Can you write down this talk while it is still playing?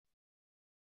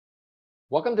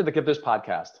Welcome to the Give This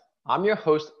Podcast. I'm your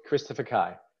host, Christopher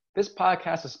Kai. This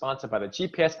podcast is sponsored by the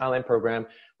GPS Online Program,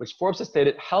 which Forbes has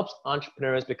stated helps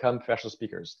entrepreneurs become professional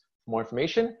speakers. For more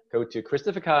information, go to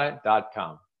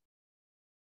christopherkai.com.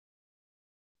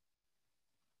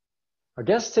 Our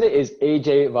guest today is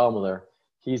AJ Vollmoeller.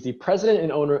 He's the president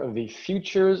and owner of the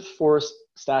Futures Force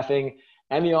Staffing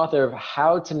and the author of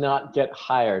How to Not Get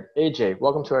Hired. AJ,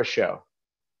 welcome to our show.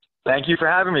 Thank you for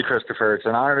having me, Christopher. It's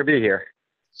an honor to be here.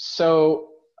 So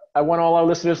I want all our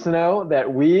listeners to know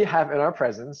that we have in our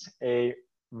presence a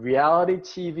reality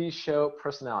TV show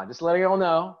personality. Just letting you all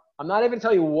know. I'm not even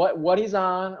telling you what he's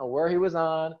on or where he was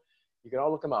on. You can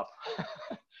all look him up.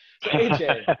 So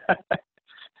AJ,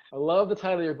 I love the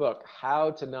title of your book,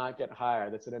 How to Not Get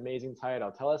Hired. That's an amazing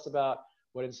title. Tell us about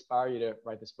what inspired you to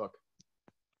write this book.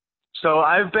 So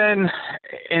I've been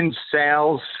in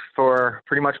sales for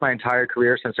pretty much my entire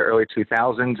career since the early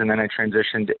 2000s, and then I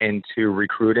transitioned into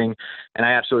recruiting, and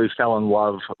I absolutely fell in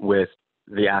love with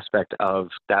the aspect of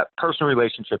that personal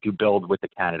relationship you build with the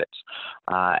candidates.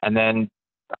 And then,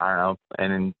 I don't know,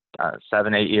 and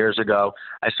 7, 8 years ago,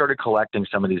 I started collecting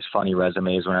some of these funny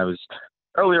resumes when I was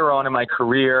earlier on in my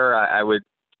career. I would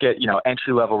get,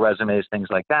 entry-level resumes, things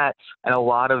like that, and a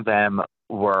lot of them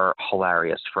were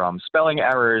hilarious, from spelling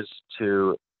errors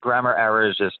to grammar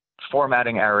errors, just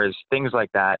formatting errors, things like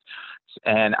that.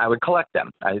 And I would collect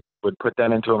them. I would put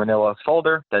them into a manila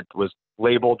folder that was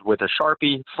labeled with a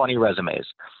Sharpie, funny resumes.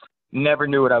 Never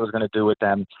knew what I was going to do with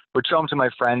them. Would show them to my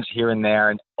friends here and there,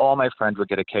 and all my friends would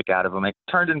get a kick out of them. It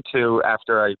turned into,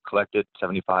 after I collected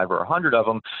 75 or 100 of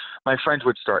them, my friends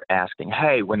would start asking,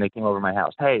 hey, when they came over to my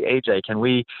house, hey, AJ, can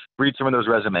we read some of those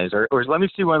resumes? Or let me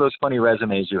see one of those funny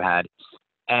resumes you had.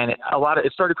 And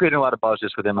it started creating a lot of buzz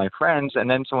just within my friends. And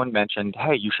then someone mentioned,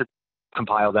 hey, you should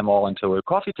compile them all into a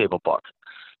coffee table book.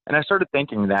 And I started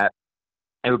thinking that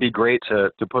it would be great to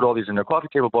put all these in a coffee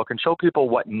table book and show people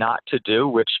what not to do,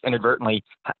 which inadvertently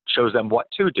shows them what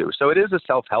to do. So it is a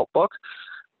self-help book,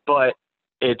 but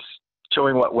it's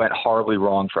showing what went horribly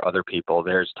wrong for other people.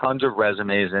 There's tons of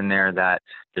resumes in there that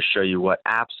to show you what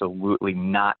absolutely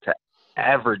not to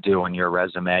ever do on your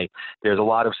resume. There's a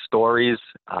lot of stories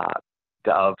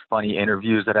of funny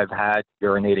interviews that I've had.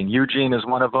 Urinating Eugene is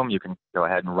one of them. You can go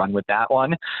ahead and run with that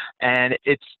one. And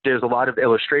there's a lot of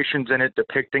illustrations in it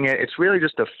depicting it. It's really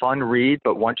just a fun read,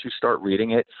 but once you start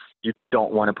reading it, you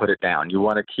don't want to put it down. You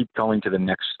want to keep going to the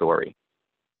next story.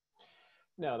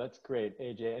 No, that's great,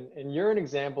 AJ. And you're an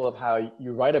example of how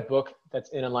you write a book that's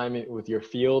in alignment with your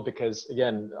field, because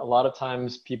again, a lot of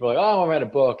times people are like, oh, I want to write a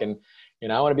book and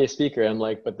I want to be a speaker. And I'm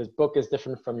like, but this book is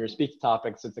different from your speaking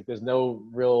topics. It's like there's no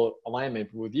real alignment.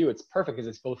 But with you, it's perfect because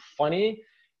it's both funny,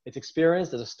 it's experienced,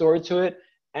 there's a story to it,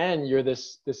 and you're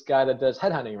this guy that does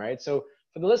headhunting, right? So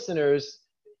for the listeners,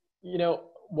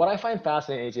 what I find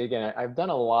fascinating, AJ, again, I've done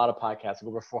a lot of podcasts, like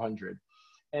over 400.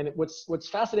 And what's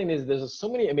fascinating is there's so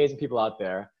many amazing people out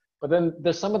there, but then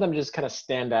there's some of them just kind of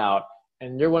stand out.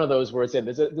 And you're one of those where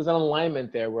there's an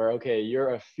alignment there where, okay,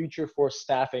 you're a future force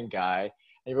staffing guy,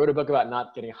 and you wrote a book about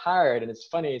not getting hired, and it's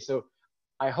funny. So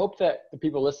I hope that the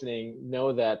people listening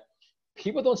know that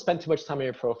people don't spend too much time on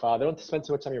your profile. They don't spend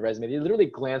too much time on your resume. They literally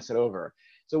glance it over.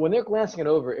 So when they're glancing it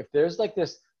over, if there's like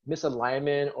this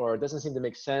misalignment or it doesn't seem to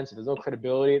make sense, if there's no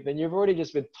credibility, then you've already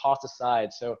just been tossed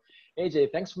aside. So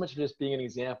AJ, thanks so much for just being an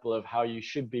example of how you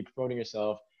should be promoting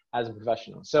yourself as a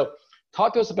professional. So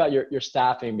talk to us about your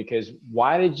staffing, because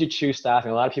why did you choose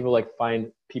staffing? A lot of people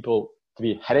find people to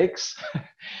be headaches.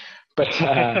 But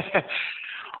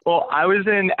well, I was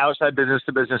in outside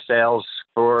business-to-business sales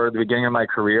for the beginning of my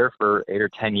career for 8 or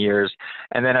 10 years.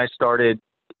 And then I started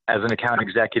as an account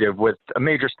executive with a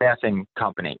major staffing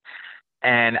company.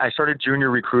 And I started junior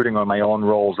recruiting on my own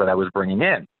roles that I was bringing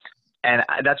in. And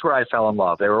that's where I fell in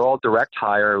love. They were all direct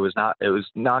hire. It was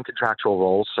non-contractual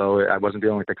roles, so I wasn't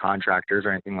dealing with the contractors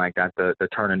or anything like that, the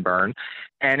turn and burn.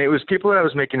 And it was people that I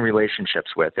was making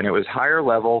relationships with. And it was higher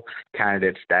level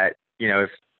candidates that, if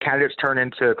candidates turn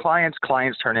into clients,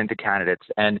 clients turn into candidates.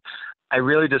 And I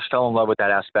really just fell in love with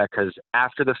that aspect, because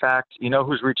after the fact,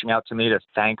 who's reaching out to me to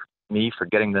thank me for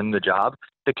getting them the job?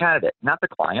 The candidate, not the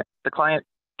client. The client,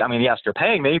 yes, they're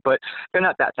paying me, but they're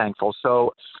not that thankful.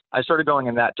 So I started going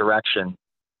in that direction,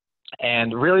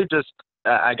 and really just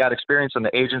I got experience on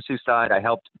the agency side. I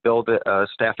helped build a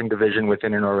staffing division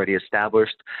within an already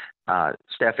established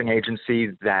staffing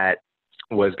agency that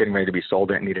was getting ready to be sold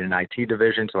and needed an IT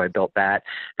division, so I built that.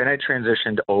 Then I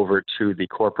transitioned over to the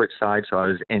corporate side, so I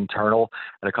was internal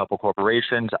at a couple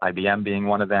corporations, IBM being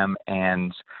one of them,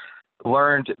 and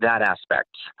learned that aspect.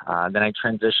 Then I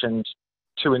transitioned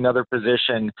to another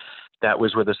position that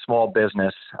was with a small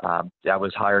business. I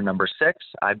was hire number 6.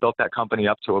 I built that company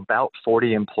up to about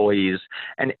 40 employees.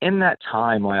 And in that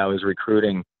time when I was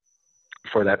recruiting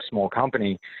for that small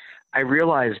company, I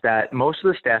realized that most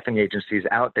of the staffing agencies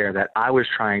out there that I was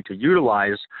trying to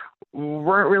utilize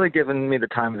weren't really giving me the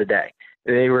time of the day.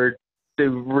 They were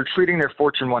treating their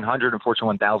Fortune 100 and Fortune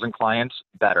 1000 clients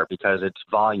better because it's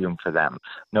volume for them.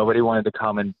 Nobody wanted to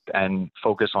come and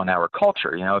focus on our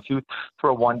culture. You know, if you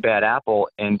throw one bad apple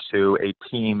into a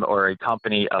team or a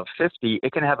company of 50,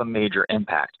 it can have a major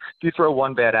impact. If you throw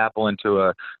one bad apple into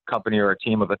a company or a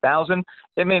team of 1,000,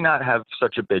 it may not have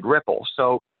such a big ripple.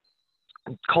 So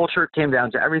culture came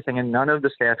down to everything, and none of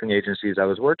the staffing agencies I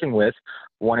was working with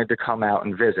wanted to come out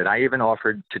and visit. I even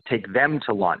offered to take them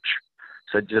to lunch.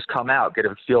 So just come out, get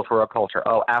a feel for our culture.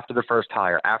 Oh, after the first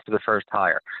hire.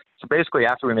 So basically,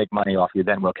 after we make money off you,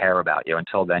 then we'll care about you.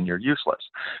 Until then, you're useless.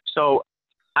 So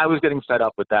I was getting fed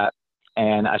up with that,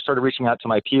 and I started reaching out to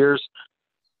my peers.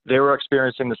 They were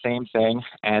experiencing the same thing,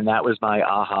 and that was my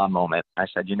aha moment. I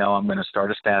said, you know, I'm going to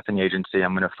start a staffing agency.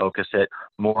 I'm going to focus it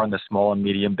more on the small and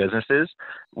medium businesses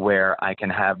where I can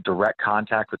have direct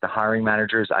contact with the hiring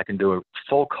managers. I can do a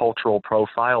full cultural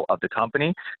profile of the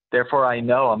company. Therefore, I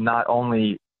know I'm not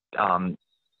only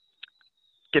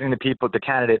getting the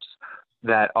candidates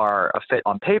that are a fit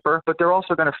on paper, but they're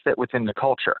also going to fit within the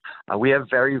culture. We have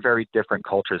very, very different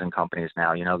cultures in companies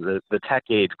now. You know, the tech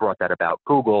age brought that about.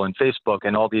 Google and Facebook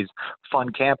and all these fun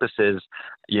campuses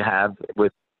you have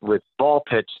with ball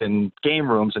pits and game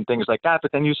rooms and things like that.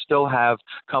 But then you still have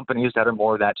companies that are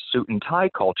more that suit and tie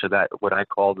culture, that what I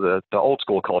call the old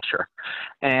school culture.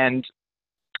 And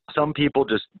some people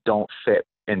just don't fit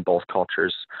in both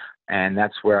cultures. And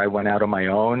that's where I went out on my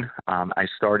own. I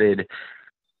started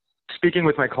speaking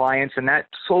with my clients, and that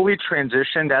slowly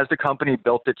transitioned as the company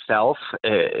built itself.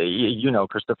 You know,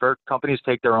 Christopher, companies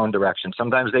take their own direction.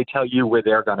 Sometimes they tell you where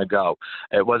they're going to go.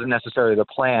 It wasn't necessarily the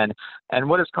plan. And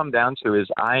what it's come down to is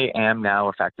I am now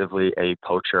effectively a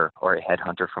poacher or a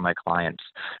headhunter for my clients.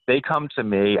 They come to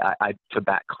me to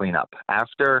back cleanup.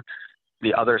 After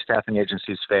the other staffing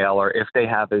agencies fail, or if they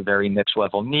have a very niche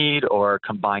level need or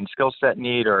combined skill set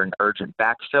need or an urgent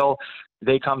backfill,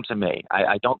 they come to me.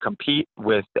 I don't compete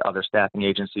with the other staffing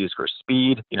agencies for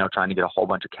speed, you know, trying to get a whole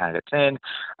bunch of candidates in.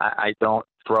 I don't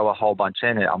throw a whole bunch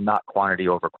in. I'm not quantity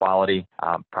over quality.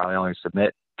 Probably only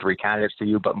submit 3 candidates to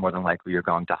you, but more than likely you're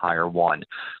going to hire 1.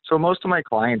 So most of my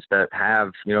clients that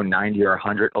have, 90 or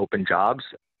 100 open jobs,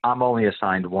 I'm only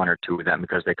assigned 1 or 2 of them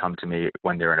because they come to me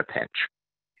when they're in a pinch.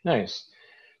 Nice.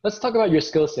 Let's talk about your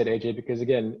skill set, AJ, because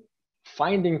again,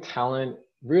 finding talent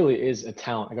really is a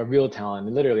talent, like a real talent.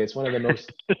 And literally, it's one of the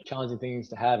most challenging things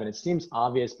to have. And it seems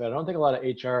obvious, but I don't think a lot of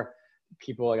HR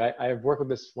people, like I've worked with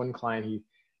this one client, he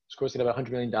was grossing about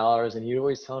 $100 million. And he'd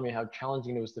always tell me how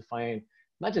challenging it was to find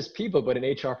not just people, but an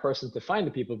HR person to find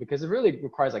the people, because it really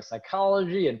requires like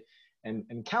psychology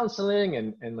and counseling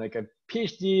and like a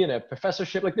PhD and a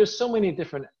professorship. Like there's so many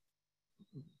different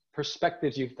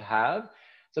perspectives you have to have.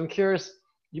 So I'm curious,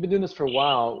 you've been doing this for a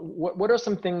while. What are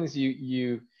some things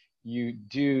you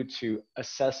do to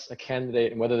assess a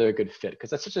candidate and whether they're a good fit?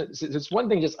 Because that's it's one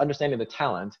thing just understanding the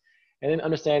talent, and then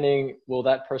understanding, will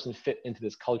that person fit into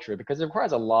this culture? Because it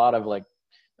requires a lot of like,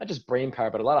 not just brain power,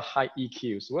 but a lot of high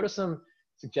EQ. So what are some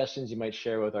suggestions you might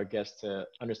share with our guests to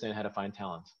understand how to find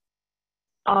talent?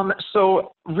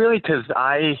 So really, because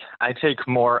I take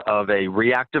more of a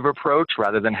reactive approach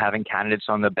rather than having candidates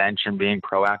on the bench and being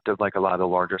proactive like a lot of the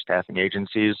larger staffing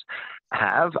agencies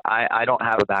have. I don't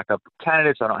have a backup of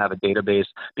candidates. I don't have a database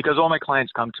because all my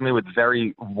clients come to me with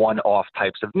very one-off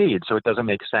types of needs, so it doesn't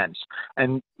make sense.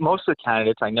 And most of the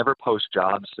candidates, I never post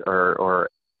jobs or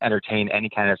entertain any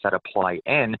candidates that apply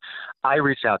in. I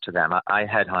reach out to them. I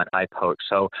headhunt, I poach.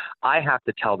 So I have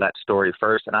to tell that story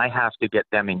first, and I have to get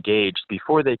them engaged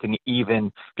before they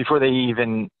even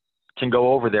can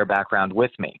go over their background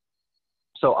with me.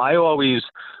 So I always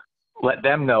let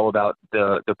them know about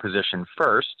the position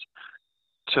first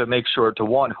to make sure to,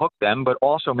 one, hook them, but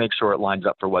also make sure it lines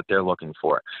up for what they're looking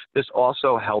for. This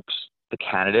also helps the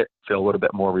candidate feel a little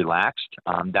bit more relaxed.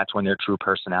 That's when their true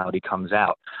personality comes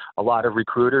out. A lot of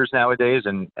recruiters nowadays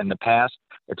and in the past,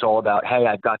 it's all about, hey,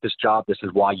 I've got this job. This is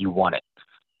why you want it.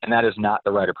 And that is not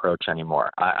the right approach anymore.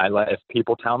 If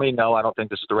people tell me, no, I don't think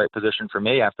this is the right position for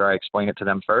me after I explain it to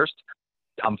them first,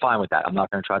 I'm fine with that. I'm not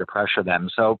going to try to pressure them.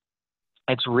 So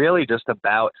it's really just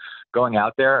about going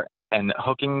out there and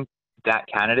hooking that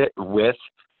candidate with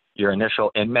your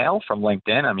initial in-mail from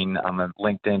LinkedIn. I mean, I'm a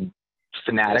LinkedIn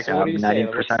fanatic. Yeah, so what do you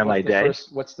 90% say? of my day.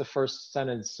 What's the first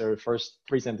sentence or first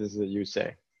 3 sentences that you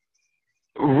say?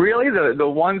 Really, the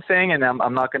one thing, and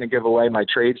I'm not going to give away my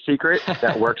trade secret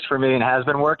that works for me and has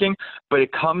been working, but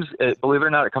believe it or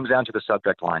not, it comes down to the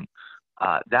subject line.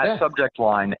 That Yeah. subject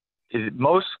line is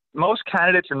most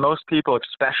candidates and most people,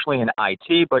 especially in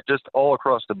IT, but just all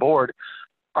across the board,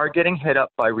 are getting hit up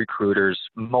by recruiters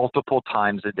multiple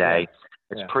times a day.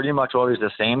 Yeah. It's pretty much always the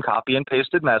same copy and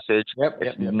pasted message.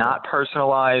 It's not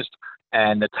personalized.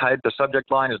 And the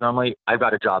subject line is normally, "I've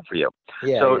got a job for you."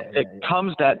 It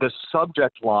comes that the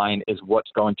subject line is what's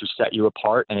going to set you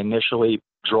apart and initially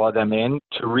draw them in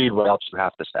to read what else you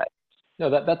have to say. No,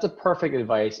 that's a perfect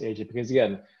advice, AJ, because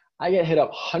again, I get hit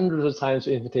up hundreds of times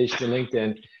for invitations on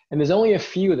LinkedIn, and there's only a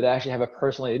few that actually have a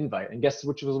personalized invite. And guess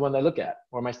which was the one I look at,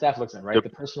 or my staff looks at, right? Yep. The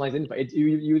personalized invite.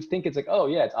 You would think it's like, oh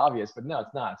yeah, it's obvious, but no,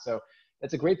 it's not. So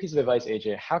that's a great piece of advice,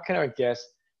 AJ. How can our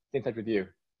guests stay in touch with you?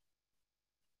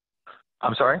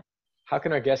 I'm sorry? How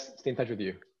can our guests stay in touch with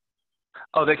you?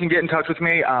 Oh, they can get in touch with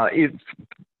me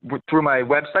through my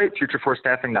website,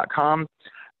 futureforcestaffing.com,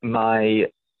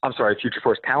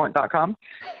 futureforcetalent.com.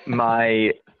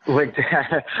 My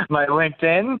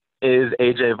LinkedIn is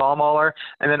AJ Vollmoeller,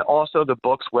 and then also the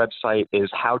book's website is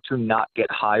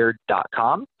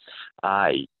howtonotgethired.com.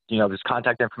 There's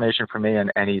contact information for me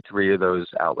in any three of those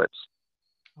outlets.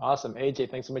 Awesome. AJ,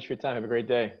 thanks so much for your time. Have a great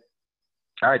day.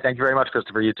 All right. Thank you very much,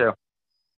 Christopher. You too.